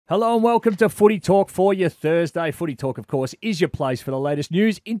Hello and welcome to Footy Talk for your Thursday. Footy Talk, of course, is your place for the latest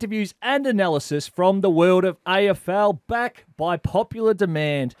news, interviews and analysis from the world of AFL, back by popular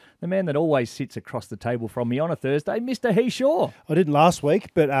demand. The man that always sits across the table from me on a Thursday, Mr. He Shaw. I didn't last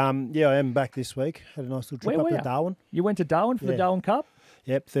week, but yeah, I am back this week. Had a nice little trip up to Darwin. You went to Darwin for the Darwin Cup?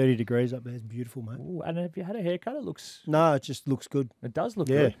 Yep, 30 degrees up there. It's beautiful, mate. Ooh, and have you had a haircut? It looks... No, it just looks good. It does look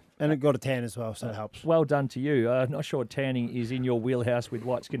good. And it got a tan as well, so it helps. Well done to you. Not sure tanning is in your wheelhouse with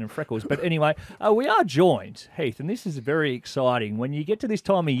white skin and freckles. But anyway, we are joined, Heath, and this is very exciting. When you get to this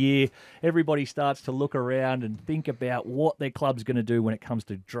time of year, everybody starts to look around and think about what their club's going to do when it comes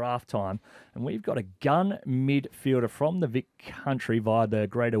to draft time. And we've got a gun midfielder from the Vic country via the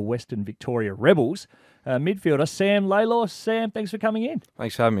Greater Western Victoria Rebels. Midfielder Sam Lalor. Sam, thanks for coming in.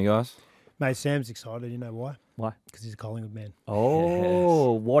 Thanks for having me, guys. Mate, Sam's excited. You know why? Why? Because he's a Collingwood man.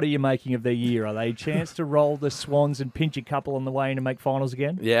 Oh, Yes. What are you making of their year? Are they a chance to roll the Swans and pinch a couple on the way in and make finals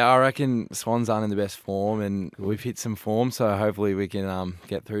again? Yeah, I reckon Swans aren't in the best form, and we've hit some form, so hopefully we can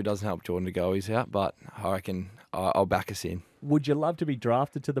get through. Doesn't help Jordan to go, he's out, but I reckon I'll back us in. Would you love to be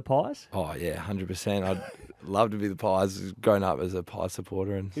drafted to the Pies? Oh, yeah, 100%. I'd love to be the Pies, growing up as a Pies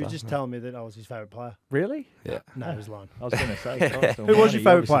supporter. And He was stuff. just telling me that I was his favourite player. Really? Yeah. No, he was lying. I was going to say. Christ Who was your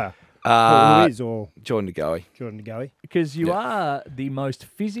favourite player? Who is or Jordan to go. Jordan Goey? Because you are the most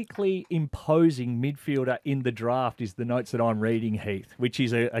physically imposing midfielder in the draft, is the notes that I'm reading, Heath, which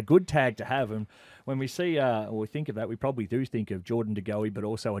is a good tag to have. And when we see or we think of that, we probably do think of Jordan De Goey, but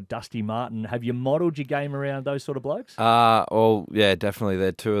also a Dusty Martin. Have you modelled your game around those sort of blokes? Well, yeah, definitely.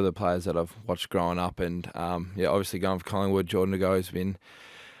 They're two of the players that I've watched growing up, and yeah, obviously going for Collingwood, Jordan De Goey's been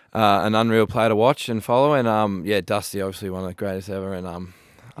an unreal player to watch and follow, and yeah, Dusty, obviously one of the greatest ever, and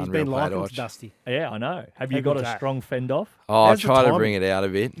He's unreal been player to likened watch. to Dusty. Yeah, I know. Have you How got good's a that? strong fend off? Oh, I'll How's the try to timing? bring it out a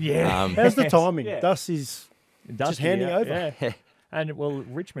bit. Yeah. How's the timing? Yeah. Dusty's just Dusty, handing yeah, over. Yeah. And, well,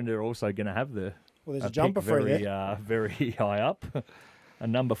 Richmond are also going to have the Well, there's a pick jumper for you very, there. very high up. A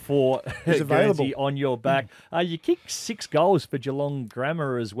number 4 He's available. Guernsey on your back. You kicked 6 goals for Geelong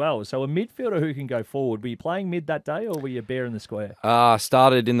Grammar as well. So a midfielder who can go forward. Were you playing mid that day, or were you bare in the square?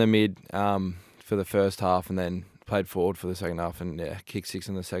 Started in the mid for the first half, and then played forward for the second half, and yeah, kicked 6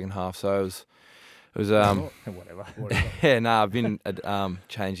 in the second half. So it was Whatever. yeah, no, I've been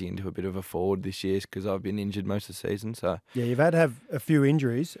changing into a bit of a forward this year because I've been injured most of the season. So Yeah, you've had to have a few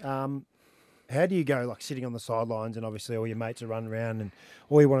injuries. How do you go, like sitting on the sidelines and obviously all your mates are running around and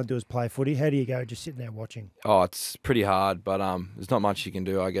all you want to do is play footy? How do you go just sitting there watching? oh, it's pretty hard, but there's not much you can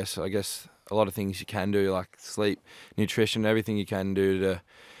do. I guess a lot of things you can do, like sleep, nutrition, everything you can do to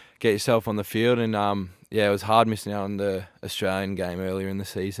get yourself on the field. And yeah, it was hard missing out on the Australian game earlier in the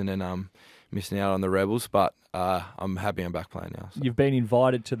season and missing out on the Rebels, but I'm happy I'm back playing now. So. You've been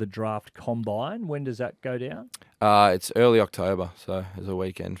invited to the draft combine. When does that go down? It's early October, so it's a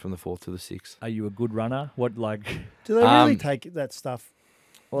weekend from the 4th to the 6th. Are you a good runner? What, like... Do they really take that stuff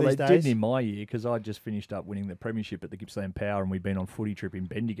Well, these they days? didn't in my year, because I just finished up winning the premiership at the Gippsland Power, and we've been on footy trip in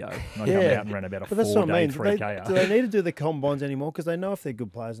Bendigo. And I come Yeah. out and ran about a But that's what I 4-day mean. Do they 3K. need to do the combines anymore? Because they know if they're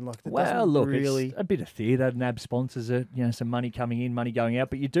good players and like it Well, doesn't look, really. it's a bit of theatre. NAB sponsors it, some money coming in, money going out.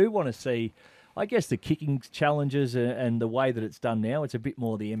 But you do want to see, I guess, the kicking challenges and the way that it's done now. It's a bit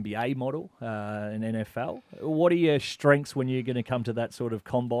more the NBA model in NFL. What are your strengths when you're going to come to that sort of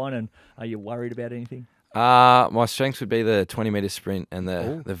combine, and are you worried about anything? My strengths would be the 20-metre sprint and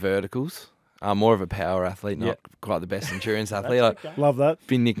the verticals. I'm more of a power athlete, not quite the best endurance athlete. I've Love that.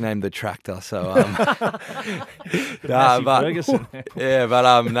 been nicknamed the tractor, so Massey Ferguson. yeah,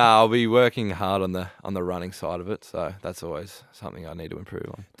 but no, I'll be working hard on the running side of it. So that's always something I need to improve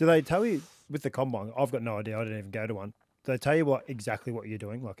on. Do they tell you with the combine? I've got no idea. I didn't even go to one. Do they tell you exactly what you're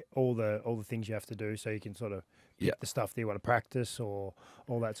doing, like all the things you have to do, so you can sort of pick the stuff that you want to practice or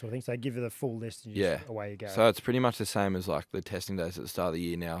all that sort of thing? So they give you the full list and away you go. So it's pretty much the same as like the testing days at the start of the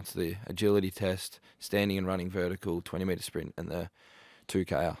year now. It's the agility test, standing and running vertical, 20-metre sprint, and the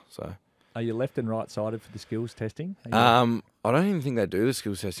 2K. So Are you left and right-sided for the skills testing? I don't even think they do the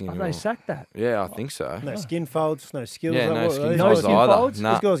skills testing Have anymore. they sacked that? Yeah, I think so. no skin folds, no skills. Yeah, like, no what- skin No folds skin either. folds?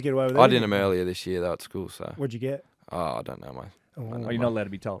 Nah, These guys get away with it. I did them earlier this year though at school. So What'd you get? I don't know, mate. Oh, you're not allowed to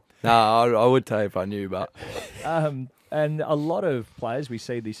be told. No, I would tell you if I knew, but And a lot of players, we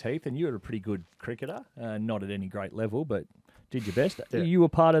see this, Heath, and you're a pretty good cricketer, not at any great level, but did your best. Yeah. You were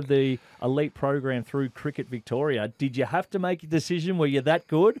part of the elite program through Cricket Victoria. Did you have to make a decision? Were you that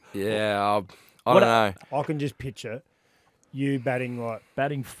good? yeah, I don't know. I can just picture you batting like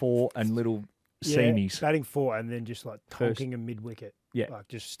Batting 4 and little seamies. batting 4 and then just like tonking a mid wicket. Yeah. Like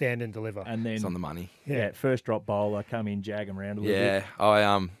just stand and deliver. And It's on then, the money. first drop bowler, come in, jag them around a little bit.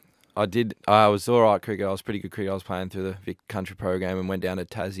 Yeah, I did. I was all right cricket. I was pretty good cricket. I was playing through the Vic Country program and went down to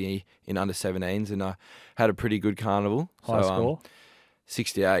Tassie in under 17s, and I had a pretty good carnival. High score?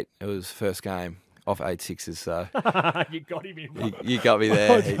 68. It was first game off 8 sixes. So You got him in. you got me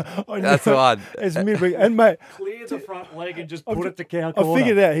there. I know. That's the one. It's midweek. And, mate, Clear the front leg and just put it to cow I corner.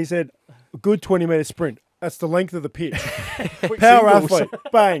 figured it out. He said, a good 20-metre sprint. That's the length of the pitch. Quick Power singles. athlete.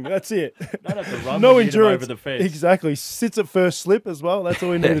 Bang. That's it. Don't have to run No when you hit him endurance. over the fence. Exactly. Sits at first slip as well. That's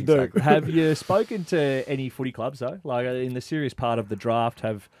all you need to do. Exactly. Have you spoken to any footy clubs, though? Like in the serious part of the draft,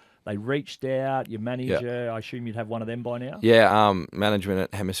 have they reached out? Your manager, I assume you'd have one of them by now? Yeah, management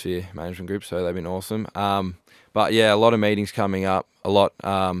at Hemisphere Management Group, so they've been awesome. But yeah, a lot of meetings coming up, a lot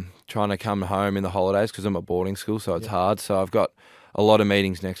trying to come home in the holidays because I'm at boarding school, so it's hard. So I've got a lot of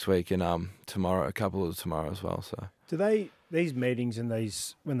meetings next week and tomorrow, a couple of tomorrow as well. So Do these meetings and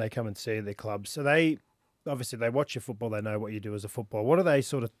these, when they come and see their clubs, so obviously they watch your football, they know what you do as a footballer. What do they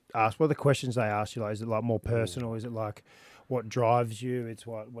sort of ask? What are the questions they ask you? Like, is it like more personal? Is it like what drives you? It's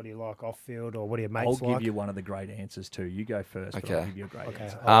what do you like off field, or what do your mates I'll like? give you one of the great answers too. You go first, but I'll Okay. give you a great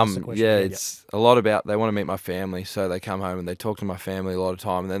answer. I'll ask the question. yeah, it's a lot about they want to meet my family, so they come home and they talk to my family a lot of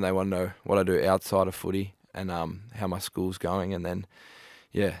time, and then they want to know what I do outside of footy and how my school's going, and then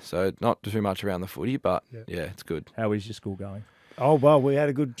so not too much around the footy, but yeah, it's good. How is your school going? Oh, well, we had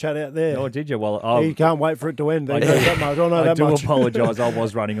a good chat out there. Oh, did you? Well, You can't wait for it to end. They know that much. I know I that do much. apologise. I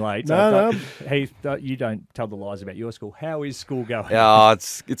was running late. No. Heath, you don't tell the lies about your school. How is school going? Yeah,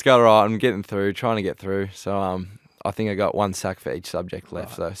 it's going all right. I'm getting through, trying to get through. So I think I got one sack for each subject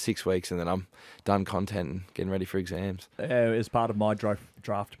left, so 6 weeks, and then I'm done content and getting ready for exams. As part of my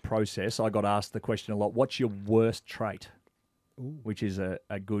draft process, I got asked the question a lot, what's your worst trait? Which is a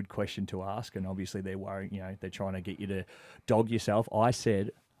good question to ask, and obviously they're worrying, they're trying to get you to dog yourself. I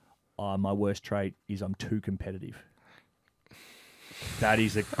said, my worst trait is I'm too competitive. That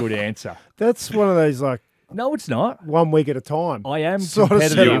is a good answer. That's one of those, like, No, it's not. 1 week at a time. I am Sort of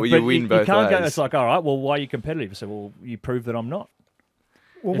competitive, setup. but You win both can't go, ways. it's like, all right, well, why are you competitive? So, well, you prove that I'm not.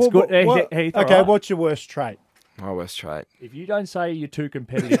 Well, It's good. Heath, all okay, right. what's your worst trait? My worst trait. If you don't say you're too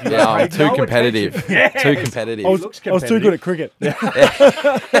competitive, you Yeah, I'm pay too no competitive. attention. Yes. Too competitive. I was looks too good at cricket.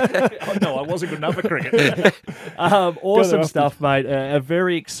 Oh, no, I wasn't good enough for cricket. Awesome after. stuff, mate. A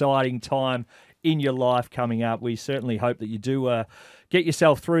very exciting time in your life coming up. We certainly hope that you do get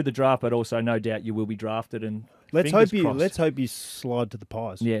yourself through the draft, but also no doubt you will be drafted. And Let's fingers hope crossed. you slide to the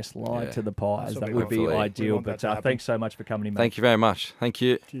pies. Yeah, slide Yeah. to the pies. That's what That we would want. be Hopefully. We ideal. want that But to happen. thanks so much for coming in, mate. Thank you very much. Thank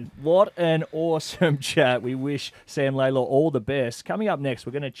you. What an awesome chat. We wish Sam Lalor all the best. Coming up next,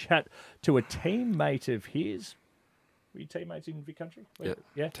 we're going to chat to a teammate of his. Were you teammates in Vic Country?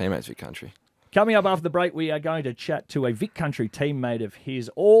 Yeah. Teammates Vic Country. Coming up after the break, we are going to chat to a Vic Country teammate of his,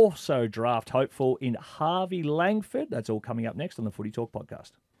 also draft hopeful in Harvey Langford. That's all coming up next on the Footy Talk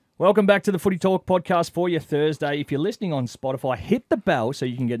podcast. Welcome back to the Footy Talk podcast for your Thursday. If you're listening on Spotify, hit the bell so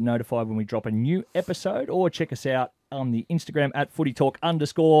you can get notified when we drop a new episode, or check us out on the Instagram at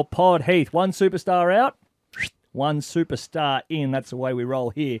footytalk_pod. Heath, one superstar out, one superstar in. That's the way we roll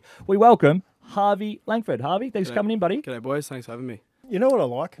here. We welcome Harvey Langford. Harvey, thanks for coming in, buddy. G'day, boys. Thanks for having me. You know what I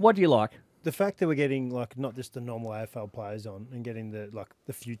like? What do you like? The fact that we're getting, like, not just the normal AFL players on, and getting the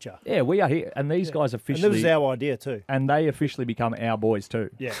future. Yeah, we are here, and these guys And officially, that was our idea too. and they officially become our boys too.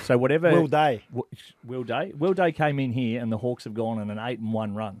 Yeah. So whatever. Will Day. Will Day. Will Day came in here, and the Hawks have gone on an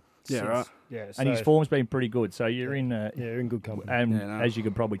 8-1 run, Yeah, right. Yeah. and his form's been pretty good. So you're in. Yeah, you're in good company. And Yeah, no. as you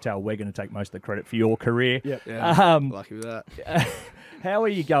can probably tell, we're going to take most of the credit for your career. Yeah. Yeah, Um, lucky with that. How are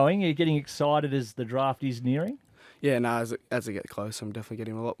you going? Are you getting excited as the draft is nearing? Yeah, no, as I get close, I'm definitely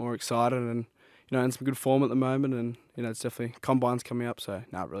getting a lot more excited and, in some good form at the moment. And, it's definitely Combine's coming up, so,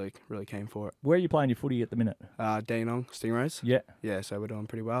 really keen for it. Where are you playing your footy at the minute? Dandenong, Stingrays. Yeah. Yeah, so we're doing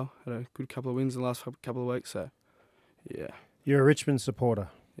pretty well. Had a good couple of wins in the last couple of weeks, so, yeah, You're a Richmond supporter.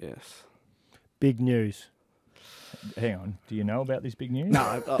 yes. Big news. Hang on. Do you know about this big news?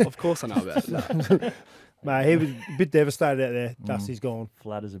 No, of course I know about it. Mate, he was a bit devastated out there. Dusty's gone.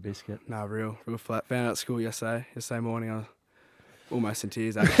 Flat as a biscuit. No, real flat. Found out at school yesterday morning. I was almost in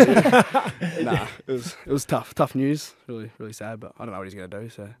tears, actually. Nah, it was tough news. Really sad, but I don't know what he's going to do,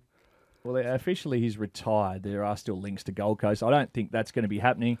 so. Well, officially he's retired. There are still links to Gold Coast. I don't think that's going to be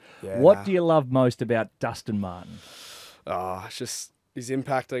happening. Yeah, What nah. do you love most about Dustin Martin? Oh, it's just his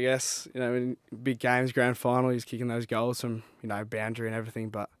impact, I guess. In big games, grand final, he's kicking those goals from, boundary and everything.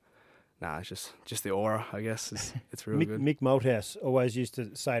 But, it's just the aura, I guess. It's real good. Mick Malthouse always used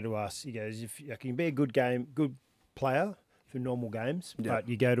to say to us, he goes, if you can be a good player for normal games, Yeah. but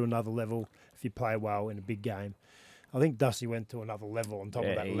you go to another level if you play well in a big game. I think Dusty went to another level on top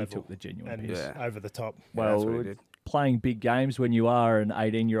of that he level. took the genuine and piss. Yeah. over the top. Yeah, that's what he Well, did. playing big games when you are an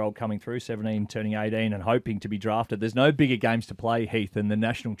 18-year-old coming through, 17, turning 18 and hoping to be drafted. There's no bigger games to play, Heath, than the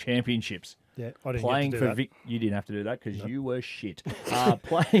national championships. Yeah, I didn't Playing get to do for that. You didn't have to do that because you were shit.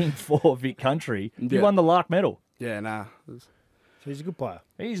 Playing for Vic Country, you Yeah. won the Lark medal. Yeah, nah. So he's a good player.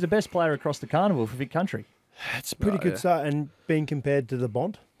 He's the best player across the carnival for Vic Country. It's a pretty good yeah. start, and being compared to the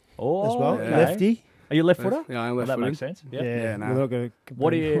Bond Oh, as well. okay. Lefty. Are you left footer? Yeah, I'm Well, that left-footed. makes sense. Yep. Yeah, no. We're not going to.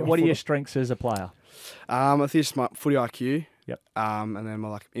 What are your strengths as a player? I think it's my footy IQ. Yep. And then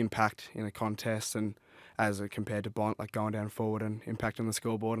my impact in a contest, and as compared to Bont, going down forward and impact on the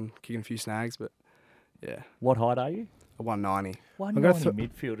scoreboard and kicking a few snags. But yeah, What height are you? a 190. 190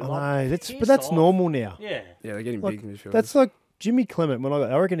 midfielder. I know, Piss that's off. normal now. Yeah. Yeah, they're getting Like, big midfielders. That's like Jimmy Clement.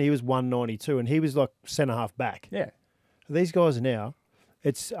 I reckon he was 192, and he was like centre half back. Yeah. These guys are now,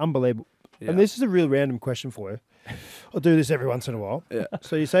 it's unbelievable. Yeah. And this is a real random question for you. I'll do this every once in a while. Yeah.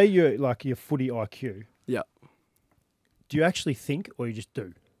 So you say you're like your footy IQ. Yeah. Do you actually think, or you just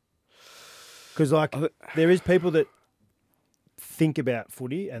do? Because like I thi- there is people that think about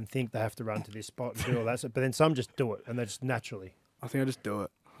footy and think they have to run to this spot and do all that stuff, but then some just do it and they just naturally. I think I just do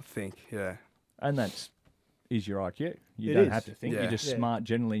it. I think, yeah. And is your IQ. You It don't is. have to think. Yeah. You're just Yeah. smart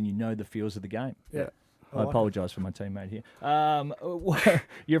generally and you know the feels of the game. Yeah. I like it. apologise for my teammate here.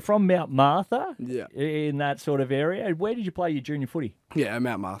 You're from Mount Martha Yeah. in that sort of area. Where did you play your junior footy? Yeah,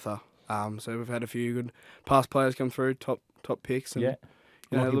 Mount Martha. So we've had a few good past players come through, top picks. And, Yeah.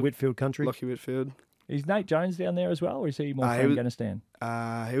 you know, Lockie Whitfield country. Lockie Whitfield. Is Nate Jones down there as well, or is he more He from was- Afghanistan?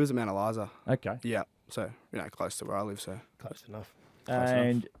 He was at Mount Eliza. Okay. Yeah. So, close to where I live. So, Close enough.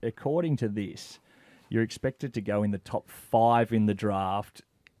 And according to this, you're expected to go in the top 5 in the draft.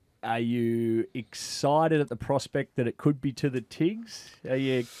 Are you excited at the prospect that it could be to the Tigs?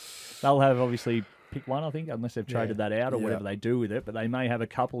 They'll have obviously pick one, I think, unless they've traded that out or Yeah. whatever they do with it, but they may have a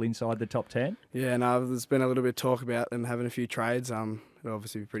couple inside the top 10. yeah, no, there's been a little bit of talk about them having a few trades. It'll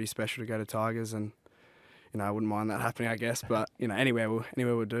obviously be pretty special to go to Tigers, and I wouldn't mind that happening, I guess. But anywhere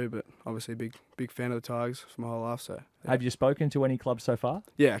will do. But obviously, big fan of the Tigers for my whole life. So yeah. Have you spoken to any clubs so far?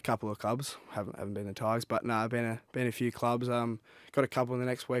 Yeah, a couple of clubs. Haven't been the Tigers, but no, been a few clubs. Got a couple in the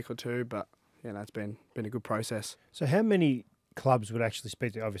next week or two, but it's been a good process. So how many clubs would actually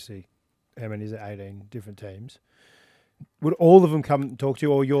speak to? Obviously, how many is it? 18 different teams. Would all of them come and talk to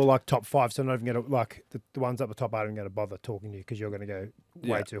you, or you're like top 5, so not even going to, like, the ones up the top aren't even going to bother talking to you because you're going to go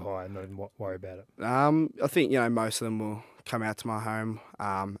way Yeah. too high and not even worry about it? I think most of them will come out to my home,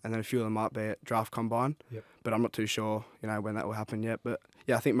 and then a few of them might be at draft combine. Yep. But I'm not too sure, when that will happen yet. But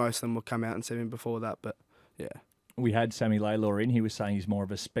yeah, I think most of them will come out and see me before that. But yeah, We had Sammy Lalor in. He was saying he's more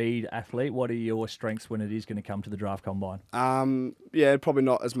of a speed athlete. What are your strengths when it is going to come to the draft combine? yeah, probably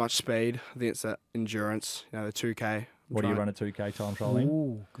not as much speed. I think it's that endurance. The 2K. What do you run a 2K time trial in?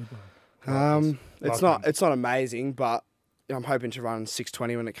 Ooh, good one. It's not amazing, but I'm hoping to run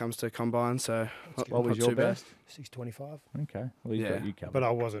 6:20 when it comes to combine. So What was not your too bad. best? 6:25. Okay. Well, he's Yeah. got you covered. But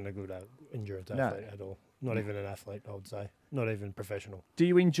I wasn't a good endurance No. athlete at all. Not even an athlete, I would say. Not even professional. Do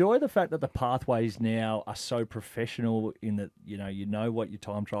you enjoy the fact that the pathways now are so professional in that, you know what your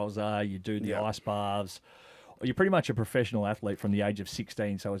time trials are, you do the Yeah. ice baths. You're pretty much a professional athlete from the age of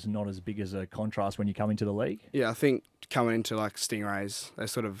 16, so it's not as big as a contrast when you come into the league. Yeah, I think coming into Stingrays, they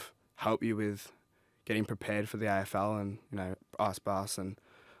sort of help you with getting prepared for the AFL and ice baths and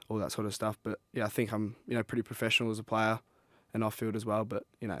all that sort of stuff. But yeah, I think I'm pretty professional as a player and off field as well. But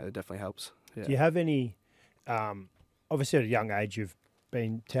it definitely helps. Yeah. Do you have any? Obviously, at a young age, you've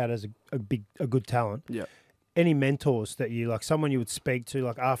been touted as a good talent. Yeah. Any mentors that you like, someone you would speak to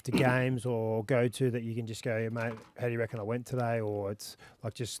like after games or go to that you can just go, mate, how do you reckon I went today? Or it's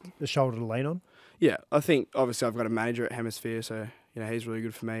like just a shoulder to lean on? Yeah, I think obviously I've got a manager at Hemisphere, so he's really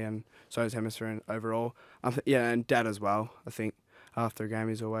good for me, and so is Hemisphere overall. And Dad as well. I think after a game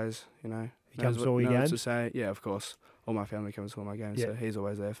he's always He comes to all your knows games? to say. Yeah, of course. All my family comes to all my games, so he's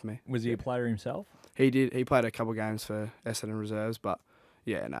always there for me. Was he a player himself? He did. He played a couple games for Essendon reserves, but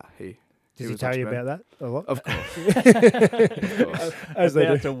yeah, Does he was tell much you better. about that a lot? Of course. Of course. As they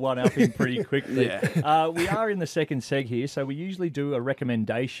About do. to one-up him pretty quickly. Yeah. We are in the second seg here, so we usually do a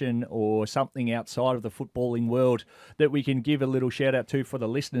recommendation or something outside of the footballing world that we can give a little shout-out to for the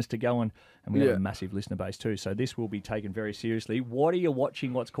listeners to go and we have Yeah. a massive listener base too, so this will be taken very seriously. What are you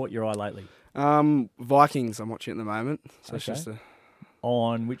watching? What's caught your eye lately? Vikings I'm watching at the moment, so it's Okay. just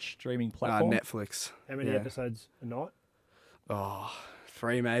On which streaming platform? Netflix. How many Yeah. episodes a night? Oh,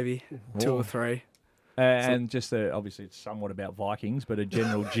 3 maybe, 2 or 3. And just obviously it's somewhat about Vikings, but a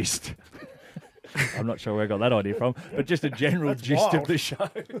general gist. I'm not sure where I got that idea from, but just a general That's gist wild. of the show.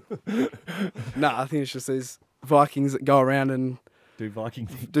 No, I think it's just these Vikings that go around and Do Viking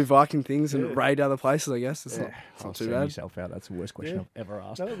things. Do Viking things and raid other places, I guess. It's not too bad. Yourself out. That's the worst question I've ever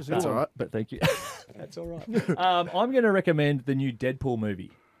asked. No, that was That's all right. But thank you. That's all right. I'm going to recommend the new Deadpool movie.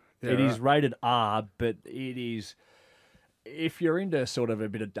 Yeah, It is right. rated R, but it is... If you're into sort of a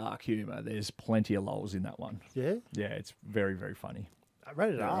bit of dark humour, there's plenty of lols in that one. Yeah, Yeah, it's very, very funny.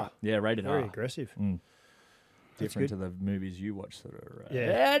 rated R. Yeah, rated Very R. aggressive. Different to the movies you watch that are...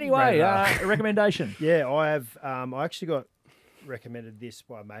 Yeah. Anyway, Rated R. a recommendation. Yeah, I have. I actually got recommended this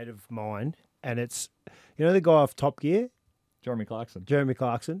by a mate of mine, and it's the guy off Top Gear, Jeremy Clarkson. Jeremy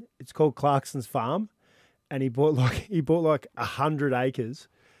Clarkson. It's called Clarkson's Farm, and he bought like 100 acres,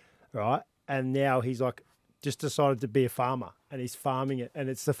 right? And now he's like just decided to be a farmer, and he's farming it, and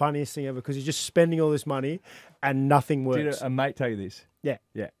it's the funniest thing ever because he's just spending all this money and nothing Did works. a mate tell you this? Yeah,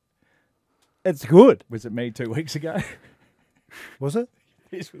 Yeah. it's good. Was it me 2 weeks ago? Was it?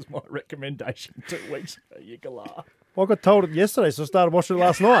 This was my recommendation 2 weeks ago, you galah. Well, I got told it yesterday, so I started watching it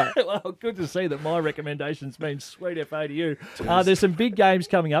last night. Well, good to see that my recommendations mean sweet FA to you. There's some big games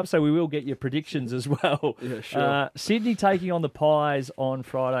coming up, so we will get your predictions as well. Yeah, sure. Sydney taking on the Pies on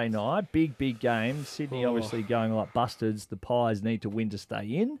Friday night. Big game. Sydney obviously going like bustards. The Pies need to win to stay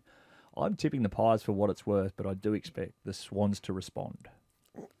in. I'm tipping the Pies for what it's worth, but I do expect the Swans to respond.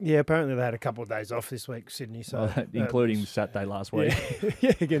 Yeah, apparently they had a couple of days off this week, Sydney. So Including Saturday last week.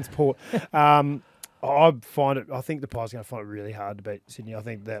 yeah, against Port. I think the Pies are going to find it really hard to beat Sydney. I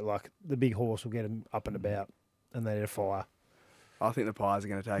think that like the big horse will get them up and about, and they need a fire. I think the Pies are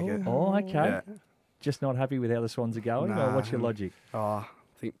going to take it. Oh, okay. Yeah. Just not happy with how the Swans are going? Or Nah. what's your logic? Oh, I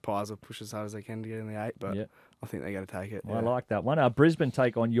think Pies will push as hard as they can to get in the 8, but Yeah. I think they're going to take it. I like that one. Brisbane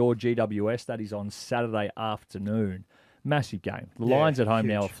take on your GWS. That is on Saturday afternoon. Massive game. The Yeah, Lions at home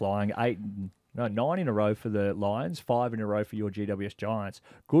now are huge. flying 9 in a row for the Lions, 5 in a row for your GWS Giants.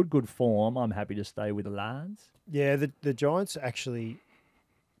 Good form. I'm happy to stay with the Lions. Yeah, the Giants actually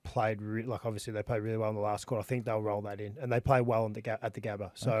played obviously they played really well in the last quarter. I think they'll roll that in, and they play well at the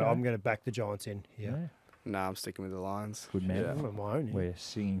Gabba. So Okay. I'm going to back the Giants in. Yeah, Nah, I'm sticking with the Lions. Good man. Yeah. I'm on my own. Yeah. We're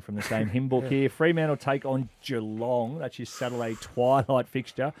singing from the same hymn book here. Fremantle take on Geelong. That's your Saturday twilight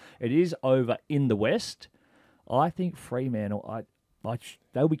fixture. It is over in the West. I think Fremantle,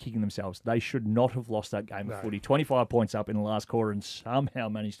 they'll be kicking themselves. They should not have lost that game of footy. 25 points up in the last quarter and somehow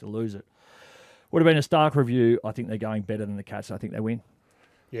managed to lose it. Would have been a stark review. I think they're going better than the Cats. I think they win.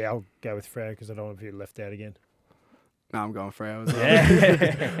 Yeah, I'll go with Freo because I don't want to be left out again. Nah, I'm going Freo as well.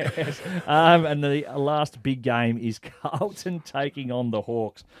 Yes. And the last big game is Carlton taking on the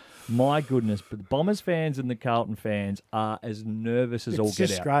Hawks. My goodness, but the Bombers fans and the Carlton fans are as nervous as all It's get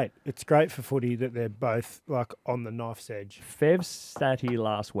just out. great. It's great for footy that they're both like on the knife's edge. Fev sat here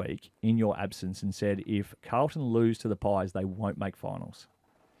last week in your absence and said if Carlton lose to the Pies, they won't make finals.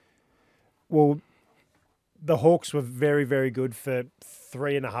 Well, the Hawks were very, very good for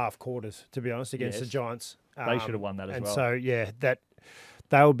 3.5 quarters, to be honest, against Yes. the Giants. They should have won that as and well. so, yeah,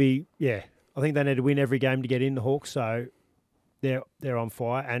 they'll be, I think they need to win every game to get in, the Hawks. So they're on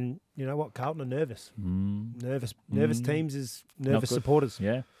fire. And you know what? Carlton are nervous. Nervous teams is nervous good. supporters.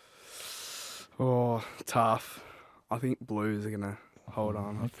 Yeah. Oh, tough. I think Blues are going to hold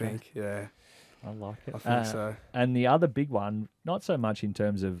on, I think. Yeah, I like it. I think so. And the other big one, not so much in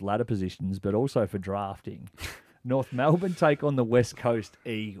terms of ladder positions, but also for drafting. North Melbourne take on the West Coast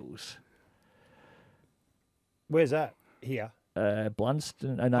Eagles. Where's that? Here.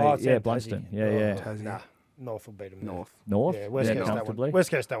 Blunston. It's out Blunston. Tassie. Yeah. Tassie. Nah, North will beat them. North. North. Yeah, West Coast comfortably.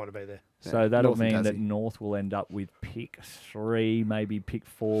 West Coast don't want to be there. So that'll North and mean that Tassie. North will end up with pick 3, maybe pick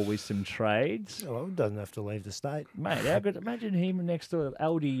 4 with some trades. Well, it doesn't have to leave the state. Mate, how good. Imagine him next to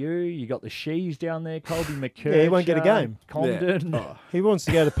LDU. You got the Shees down there, Colby McKercher. Yeah, he won't get a game. Comden. Oh. He wants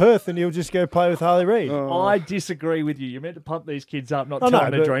to go to Perth and he'll just go play with Harley Reid. I disagree with you. You're meant to pump these kids up, not I tell know,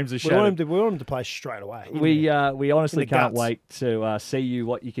 them their but dreams are we want, shattered. we want him to play straight away. We honestly In the can't guts. wait to see you,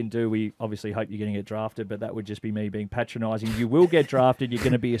 what you can do. We obviously hope you're going to get drafted, but that would just be me being patronising. You will get drafted. You're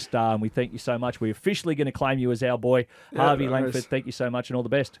going to be a star, and we thank you so much. We're officially going to claim you as our boy, Harvey no Langford. worries. Thank you so much, and all the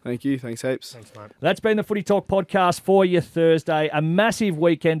best. Thank you. Thanks heaps. Thanks, mate. That's been the Footy Talk podcast for you Thursday. A massive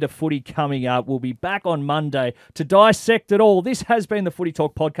weekend of footy coming up. We'll be back on Monday to dissect it all. This has been the Footy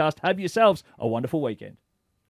Talk podcast. Have yourselves a wonderful weekend.